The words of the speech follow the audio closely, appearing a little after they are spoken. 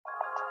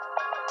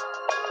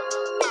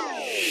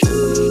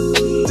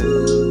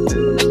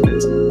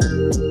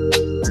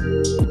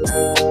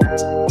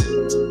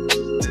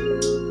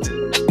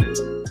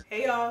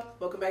Hey y'all,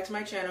 welcome back to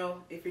my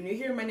channel. If you're new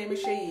here, my name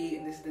is Seyi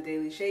and this is the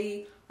Daily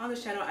Seyi. On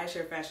this channel, I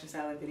share fashion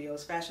styling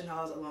videos, fashion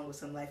hauls, along with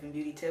some life and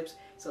beauty tips.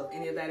 So if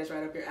any of that is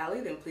right up your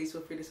alley, then please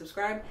feel free to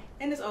subscribe.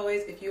 And as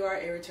always, if you are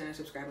a returning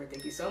subscriber,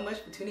 thank you so much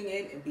for tuning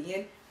in and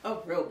being a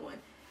real one.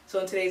 So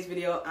in today's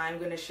video, I'm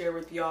going to share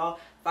with y'all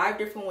 5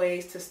 different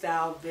ways to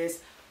style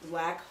this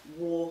black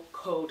wool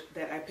coat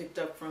that I picked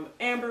up from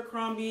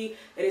Abercrombie.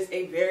 It is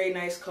a very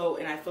nice coat,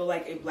 and I feel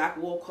like a black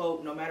wool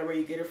coat, no matter where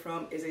you get it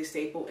from, is a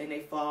staple in a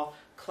fall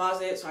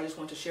closet. So I just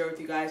want to share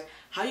with you guys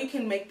how you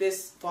can make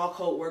this fall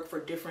coat work for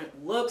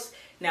different looks.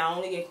 Now I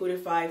only included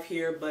 5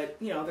 here, but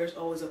you know, there's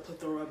always a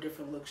plethora of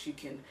different looks you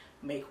can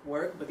make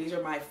work. But these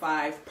are my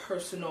 5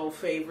 personal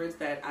favorites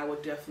that I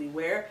would definitely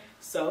wear.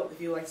 So if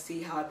you'd like to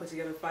see how I put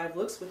together 5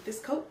 looks with this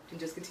coat, then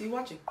just continue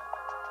watching.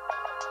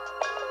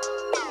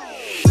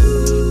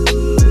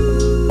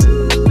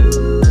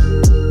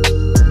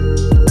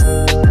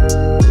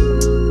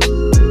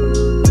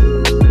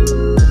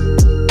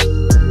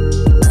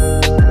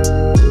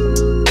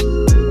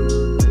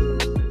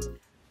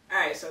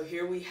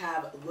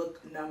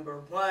 Look number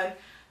 1.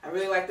 I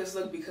really like this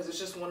look because it's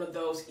just one of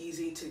those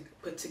easy to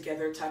put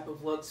together type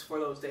of looks for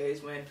those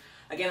days when,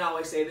 again, I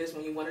always say this,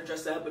 when you want to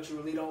dress up but you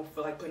really don't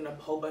feel like putting a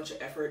whole bunch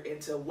of effort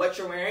into what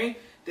you're wearing.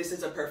 This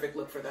is a perfect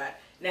look for that.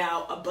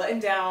 Now, a button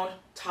down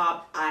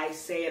top, I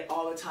say it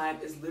all the time,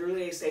 is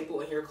literally a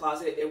staple in your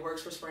closet. It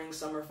works for spring,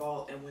 summer,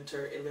 fall, and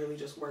winter. It literally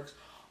just works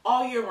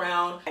all year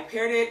round. I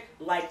paired it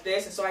like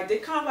this, and so I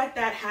did kind of like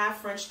that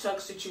half French tuck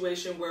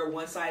situation where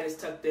one side is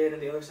tucked in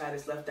and the other side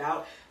is left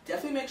out.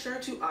 Definitely make sure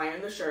to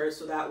iron the shirt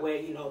so that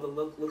way, you know, the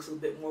look looks a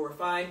bit more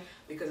refined,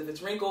 because if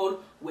it's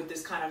wrinkled with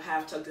this kind of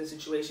half tucked in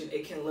situation,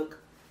 it can look,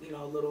 you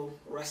know, a little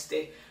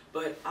rustic.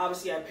 But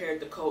obviously I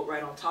paired the coat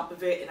right on top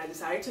of it, and I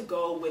decided to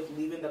go with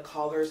leaving the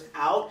collars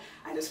out.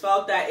 I just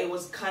felt that it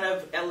was kind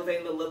of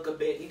elevating the look a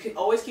bit. You can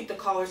always keep the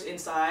collars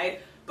inside,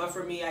 but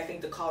for me, I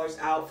think the collars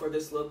out for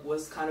this look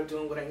was kind of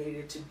doing what I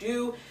needed to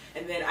do.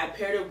 And then I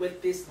paired it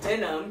with this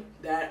denim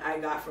that I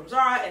got from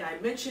Zara, and I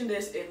mentioned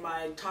this in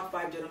my top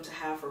 5 denim to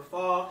have for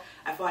fall.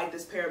 I feel like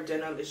this pair of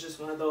denim is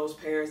just one of those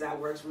pairs that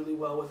works really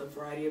well with a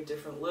variety of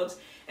different looks,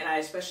 and I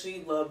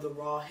especially love the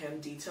raw hem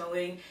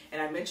detailing.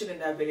 And I mentioned in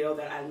that video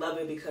that I love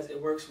it because it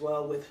works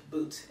well with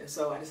boots, and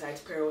so I decided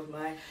to pair it with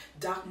my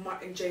Doc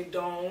Martin J.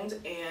 Dones,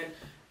 and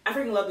I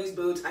freaking love these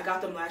boots. I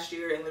got them last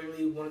year and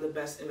literally one of the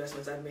best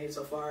investments I've made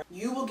so far.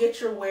 You will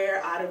get your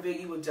wear out of it.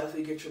 You will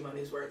definitely get your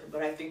money's worth.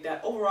 But I think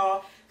that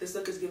overall, this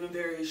look is giving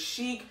very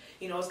chic.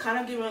 You know, it's kind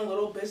of giving a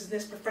little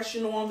business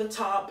professional on the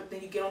top, but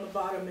then you get on the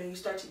bottom and you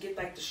start to get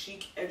like the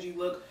chic, edgy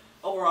look.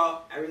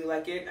 Overall, I really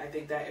like it. I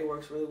think that it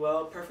works really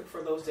well. Perfect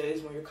for those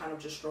days when you're kind of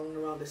just strolling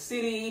around the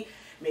city.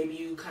 Maybe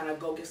you kind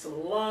of go get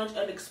some lunch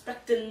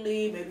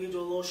unexpectedly. Maybe you do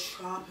a little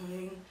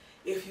shopping,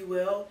 if you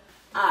will.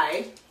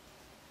 I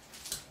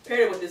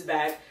paired it with this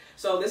bag.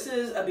 So this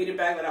is a beaded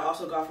bag that I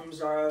also got from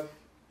Zara.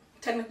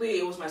 Technically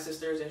it was my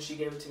sister's and she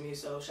gave it to me,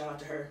 so shout out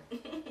to her.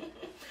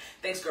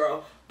 Thanks,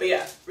 girl. But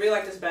yeah, really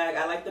like this bag.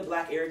 I like the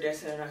black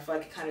iridescent, and I feel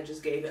like it kind of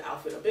just gave the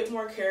outfit a bit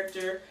more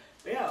character.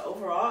 But yeah,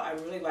 overall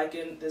I'm really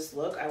liking this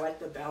look. I like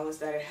the balance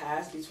that it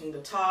has between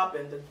the top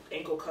and the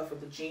ankle cuff of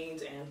the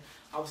jeans and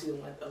obviously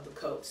the length of the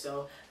coat.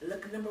 So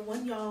look number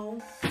 1,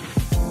 y'all.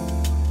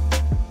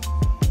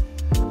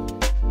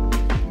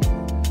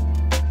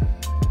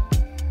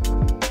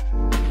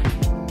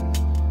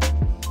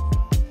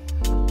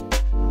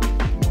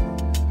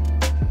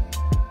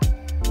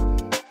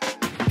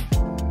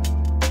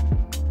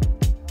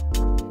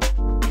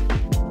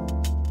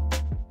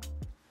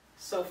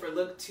 So for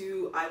look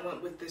 2, I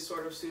went with this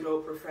sort of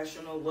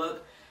pseudo-professional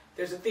look.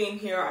 There's a theme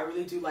here. I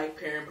really do like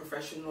pairing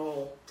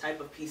professional type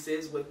of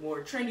pieces with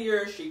more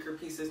trendier, chicer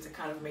pieces to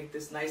kind of make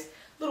this nice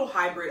little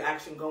hybrid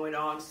action going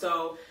on.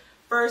 So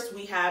first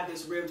we have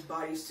this ribbed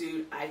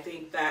bodysuit. I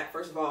think that,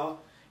 first of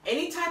all,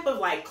 any type of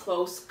like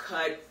close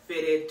cut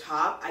fitted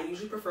top, I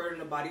usually prefer it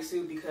in a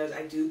bodysuit because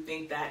I do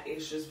think that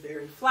it's just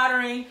very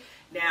flattering.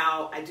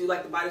 Now, I do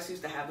like the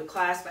bodysuits that have the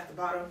clasp at the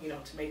bottom, you know,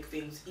 to make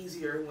things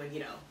easier when, you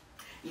know,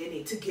 you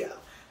need to go.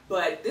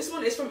 But this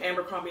one is from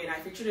Abercrombie, and I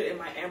featured it in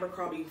my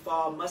Abercrombie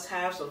fall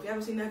must-have. So if you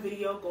haven't seen that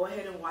video, go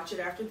ahead and watch it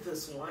after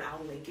this one.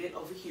 I'll link it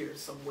over here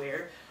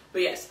somewhere.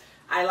 But yes,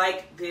 I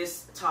like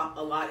this top a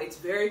lot. It's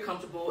very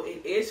comfortable.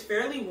 It is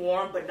fairly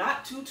warm, but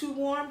not too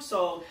warm.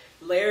 So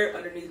layered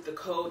underneath the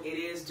coat, it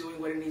is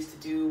doing what it needs to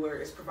do, where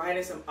it's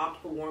providing some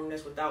optimal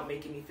warmness without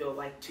making me feel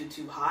like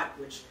too hot,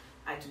 which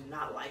I do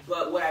not like.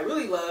 But what I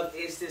really love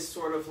is this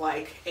sort of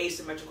like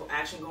asymmetrical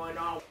action going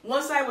on.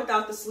 One side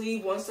without the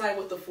sleeve, one side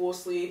with the full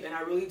sleeve, and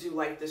I really do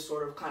like this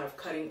sort of kind of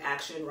cutting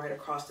action right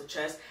across the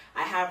chest.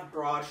 I have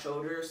broad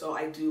shoulders, so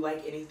I do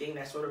like anything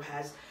that sort of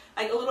has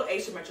like a little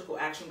asymmetrical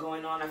action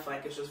going on. I feel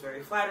like it's just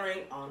very flattering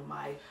on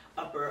my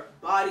upper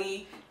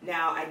body.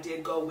 Now I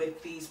did go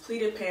with these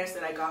pleated pants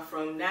that I got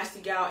from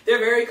Nasty Gal. They're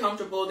very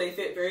comfortable, they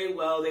fit very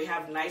well, they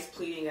have nice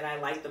pleating, and I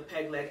like the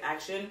peg leg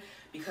action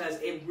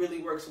because it really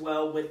works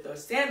well with the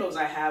sandals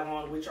I have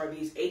on, which are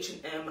these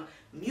H&M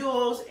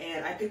mules,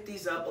 and I picked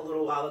these up a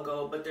little while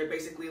ago, but they're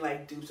basically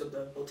like dupes of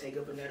the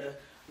Bottega Veneta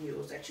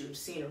mules that you've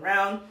seen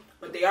around.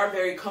 But they are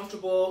very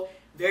comfortable,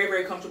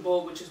 very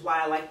comfortable, which is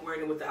why I like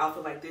wearing it with the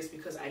outfit like this,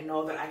 because I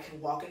know that I can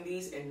walk in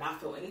these and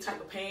not feel any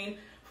type of pain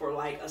for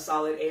like a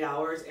solid 8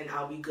 hours and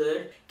I'll be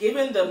good.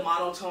 Given the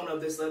monotone of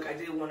this look, I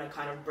did want to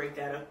kind of break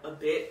that up a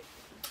bit.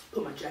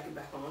 Put my jacket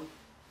back on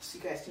so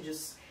you guys can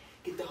just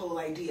get the whole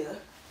idea.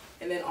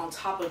 And then on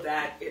top of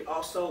that, it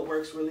also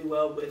works really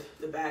well with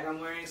the bag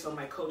I'm wearing. So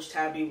my Coach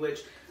Tabby,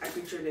 which I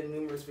featured in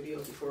numerous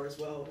videos before as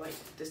well. Like,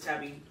 this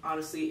Tabby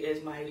honestly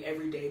is my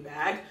everyday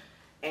bag,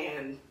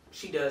 and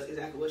she does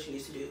exactly what she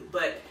needs to do.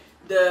 But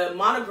the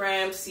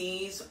monogram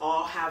C's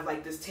all have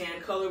like this tan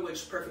color,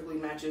 which perfectly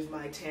matches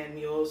my tan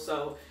mules.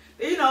 So,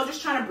 you know,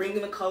 just trying to bring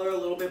in the color a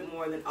little bit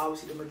more, and then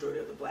obviously the majority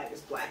of the black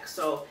is black.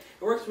 So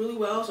it works really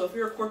well. So if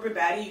you're a corporate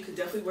baddie, you could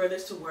definitely wear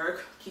this to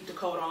work. Keep the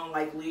coat on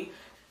lightly.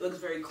 It looks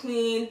very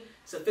clean,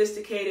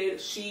 sophisticated,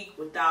 chic,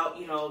 without,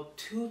 you know,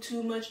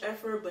 too much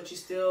effort, but you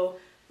still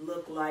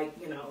look like,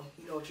 you know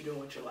what you're doing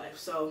with your life.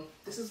 So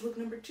this is look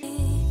number 2.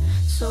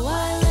 So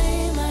I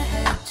lay my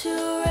head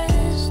to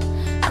rest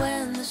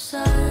when the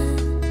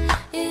sun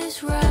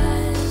is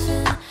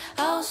rising.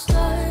 I'll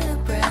start a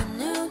brand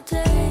new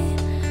day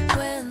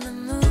when the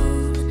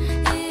moon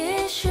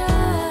is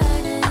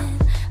shining.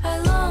 I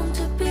long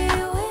to be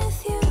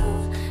with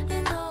you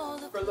in all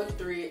the... For look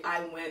 3,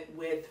 I went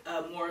with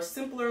a more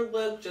simpler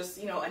look, just,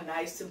 you know, a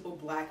nice simple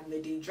black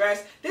midi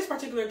dress. This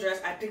particular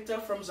dress I picked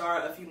up from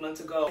Zara a few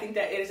months ago. I think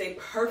that it is a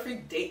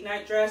perfect date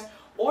night dress,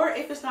 or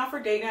if it's not for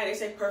date night,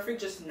 it's a perfect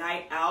just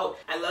night out.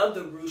 I love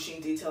the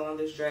ruching detail on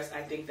this dress.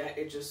 I think that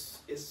it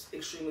just is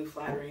extremely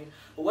flattering.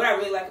 But what I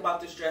really like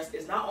about this dress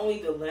is not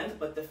only the length,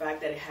 but the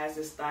fact that it has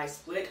this thigh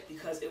split,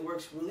 because it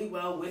works really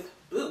well with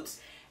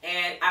boots.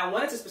 And I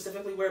wanted to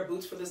specifically wear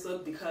boots for this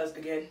look because,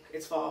 again,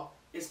 it's fall,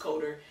 it's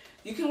colder.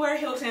 You can wear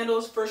heel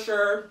sandals for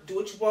sure, do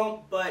what you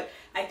want, but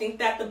I think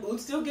that the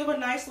boots still give a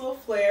nice little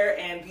flair,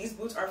 and these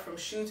boots are from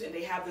Schutz, and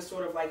they have this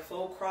sort of like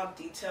faux crop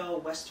detail,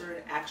 western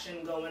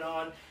action going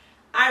on.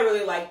 I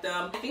really like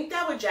them. I think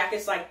that with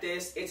jackets like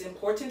this, it's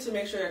important to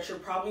make sure that you're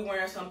probably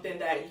wearing something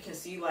that you can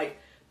see like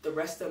the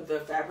rest of the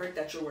fabric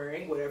that you're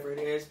wearing, whatever it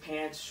is,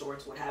 pants,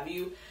 shorts, what have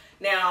you.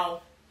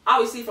 Now,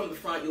 obviously from the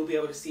front you'll be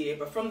able to see it,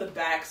 but from the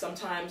back,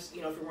 sometimes,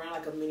 you know, if you're wearing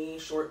like a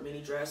short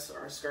mini dress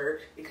or a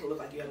skirt, it can look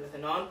like you have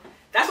nothing on.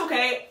 That's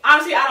okay.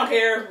 Honestly, I don't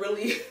care,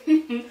 really.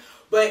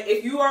 But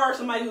if you are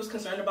somebody who's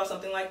concerned about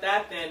something like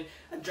that, then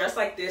a dress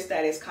like this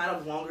that is kind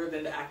of longer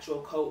than the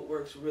actual coat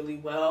works really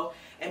well.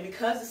 And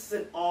because this is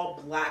an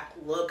all black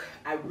look,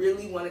 I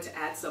really wanted to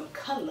add some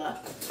color.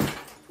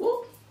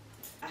 Whoop.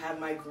 I have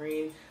my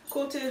green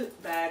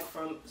quilted bag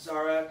from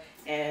Zara,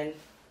 and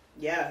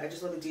yeah, I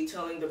just love the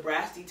detailing. The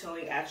brass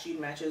detailing actually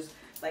matches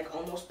like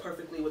almost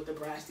perfectly with the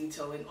brass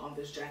detailing on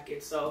this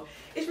jacket. So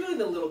it's really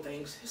the little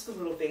things. It's the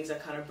little things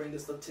that kind of bring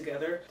this look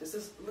together. This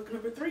is look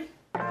number 3.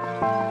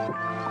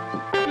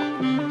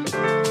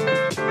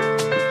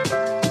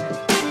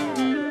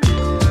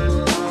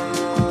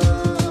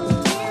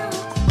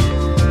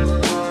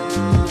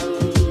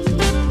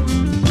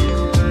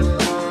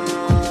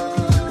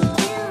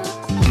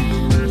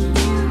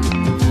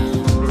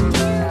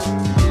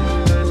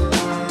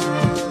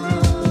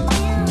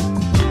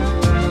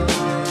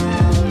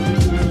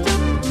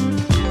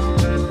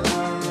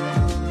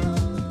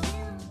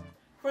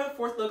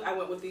 I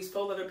went with these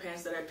faux leather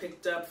pants that I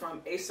picked up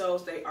from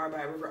ASOS. They are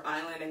by River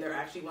Island, and they're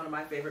actually one of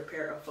my favorite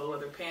pair of faux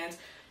leather pants,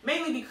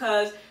 mainly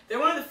because they're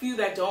one of the few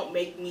that don't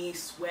make me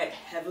sweat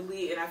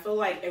heavily, and I feel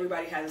like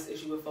everybody has this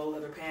issue with faux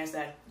leather pants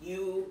that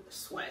you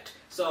sweat.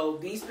 So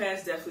these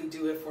pants definitely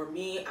do it for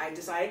me. I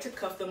decided to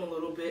cuff them a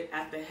little bit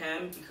at the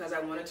hem because I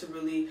wanted to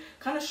really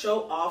kind of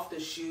show off the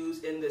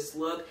shoes in this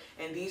look,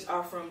 and these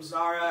are from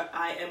Zara.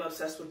 I am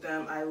obsessed with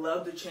them. I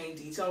love the chain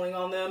detailing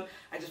on them.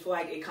 I just feel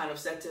like it kind of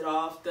sets it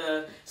off.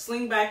 The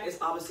sling back is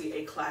obviously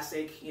a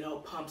classic, you know,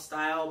 pump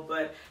style,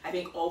 but I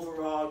think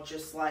overall,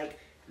 just like,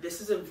 this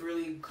is a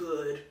really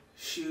good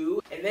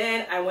shoe. And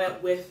then I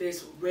went with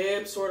this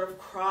rib sort of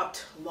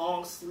cropped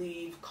long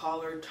sleeve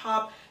collared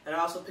top that I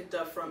also picked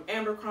up from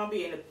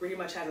Abercrombie, and it pretty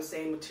much has the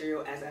same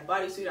material as that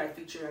bodysuit I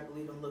featured, I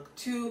believe, in look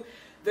 2.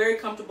 Very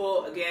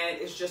comfortable. Again,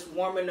 it's just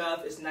warm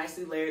enough. It's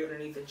nicely layered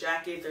underneath the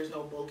jacket. There's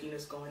no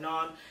bulkiness going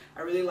on.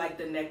 I really like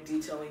the neck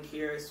detailing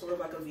here. It's sort of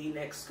like a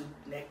V-neck, scoop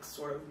neck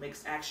sort of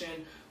mixed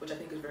action, which I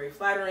think is very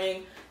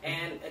flattering.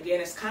 And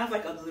again, it's kind of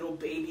like a little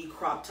baby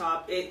crop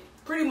top. It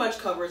pretty much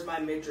covers my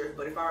midriff,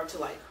 but if I were to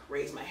like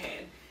raise my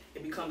hand, it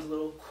it becomes a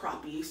little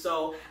croppy.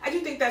 So I do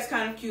think that's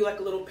kind of cute, like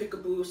a little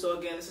peekaboo. So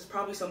again, this is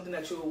probably something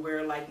that you will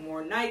wear like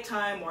more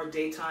nighttime or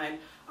daytime.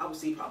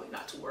 Obviously probably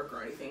not to work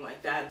or anything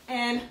like that.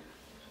 And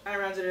I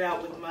rounded it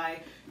out with my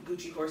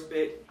Gucci horse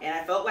bit, and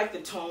I felt like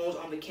the tones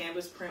on the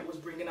canvas print was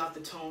bringing out the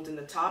tones in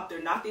the top.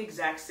 They're not the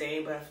exact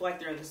same, but I feel like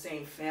they're in the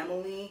same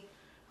family.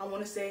 I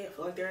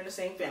feel like they're in the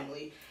same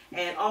family.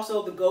 And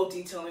also the gold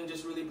detailing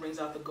just really brings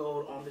out the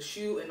gold on the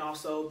shoe, and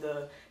also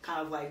the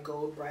kind of like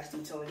gold brass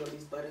detailing of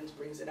these buttons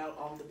brings it out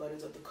on the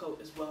buttons of the coat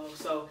as well.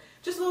 So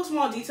just little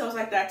small details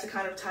like that to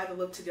kind of tie the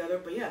look together.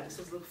 But yeah, this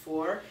is look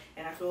 4,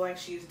 and I feel like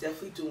she's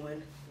definitely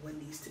doing what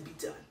needs to be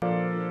done.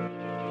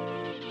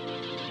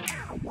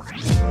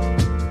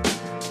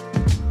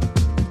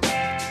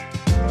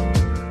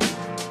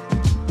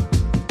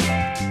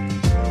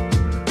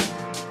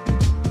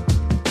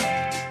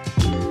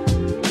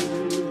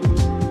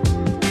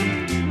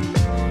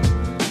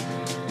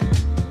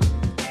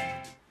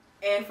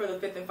 And for the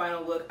 5th and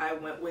final look, I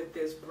went with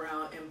this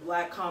brown and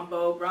black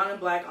combo. Brown and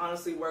black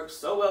honestly works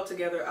so well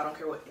together. I don't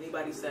care what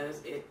anybody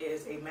says. It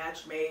is a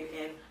match made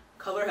in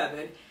color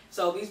heaven.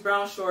 So these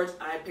brown shorts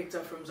I picked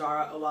up from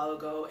Zara a while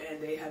ago,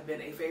 and they have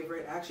been a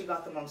favorite. I actually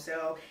got them on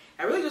sale.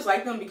 I really just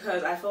like them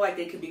because I feel like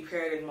they could be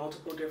paired in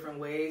multiple different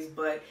ways,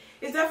 but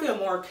it's definitely a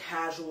more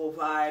casual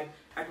vibe.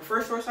 I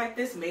prefer shorts like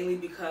this mainly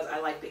because I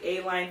like the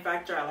A-line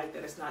factor. I like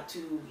that it's not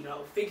too, you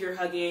know, figure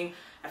hugging.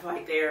 I feel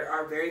like they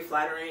are very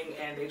flattering,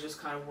 and they just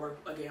kind of work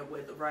again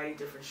with a variety of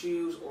different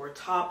shoes or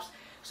tops.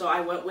 So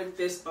I went with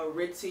this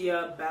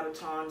Aritzia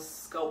Babaton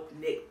Sculpt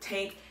Knit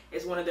tank.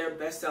 It's one of their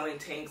best-selling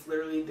tanks.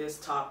 Literally, this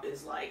top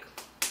is like,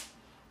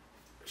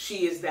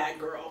 she is that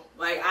girl.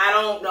 Like, I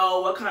don't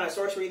know what kind of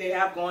sorcery they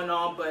have going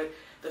on, but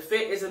the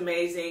fit is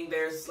amazing.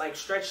 There's like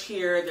stretch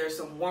here, there's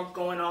some warmth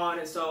going on,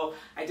 and so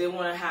I did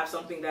want to have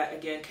something that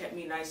again kept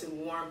me nice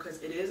and warm,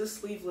 because it is a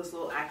sleeveless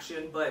little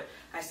action, but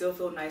I still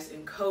feel nice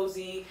and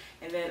cozy.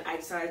 And then I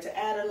decided to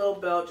add a little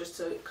belt just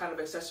to kind of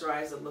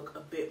accessorize the look a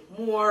bit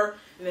more.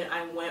 And then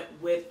I went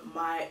with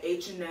my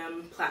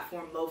H&M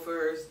platform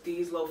loafers.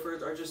 These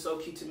loafers are just so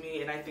cute to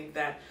me, and I think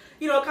that,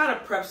 you know, it kind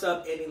of preps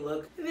up any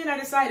look. And then I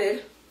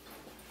decided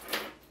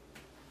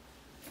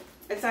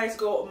to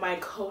go with my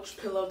Coach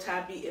Pillow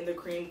Tabby in the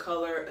cream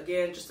color.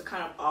 Again, just to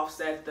kind of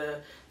offset the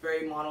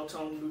very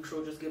monotone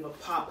neutral, just give a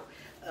pop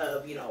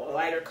of, you know, a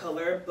lighter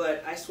color.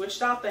 But I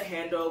switched out the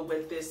handle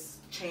with this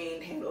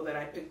chain handle that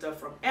I picked up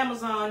from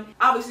Amazon.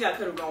 Obviously, I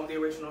could have gone with the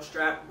original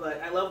strap,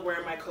 but I love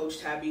wearing my Coach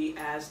Tabby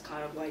as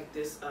kind of like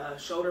this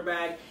shoulder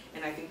bag.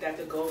 And I think that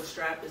the gold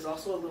strap is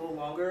also a little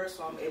longer,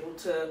 so I'm able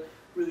to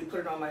really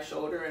put it on my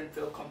shoulder and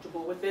feel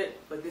comfortable with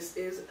it. But this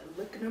is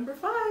look number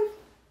 5.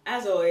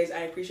 As always, I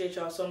appreciate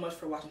y'all so much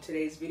for watching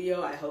today's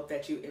video. I hope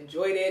that you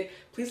enjoyed it.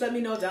 Please let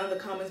me know down in the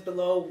comments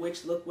below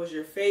which look was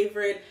your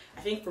favorite. I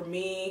think for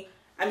me,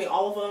 I mean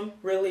all of them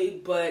really,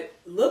 but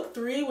look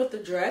 3 with the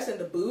dress and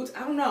the boots,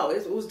 I don't know,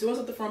 it was doing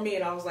something for me,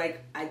 and I was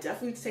like, I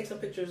definitely need to take some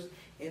pictures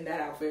in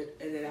that outfit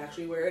and then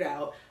actually wear it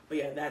out. But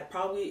yeah, that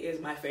probably is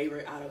my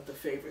favorite out of the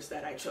favorites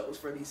that I chose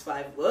for these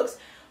 5 looks.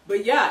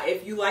 But yeah,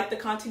 if you like the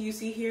content you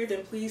see here,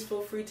 then please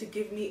feel free to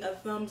give me a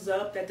thumbs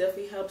up. That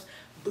definitely helps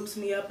boost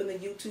me up in the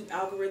YouTube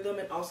algorithm,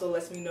 and also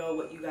lets me know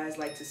what you guys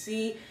like to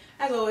see.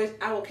 As always,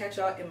 I will catch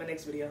y'all in my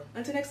next video.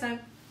 Until next time,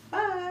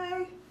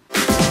 bye!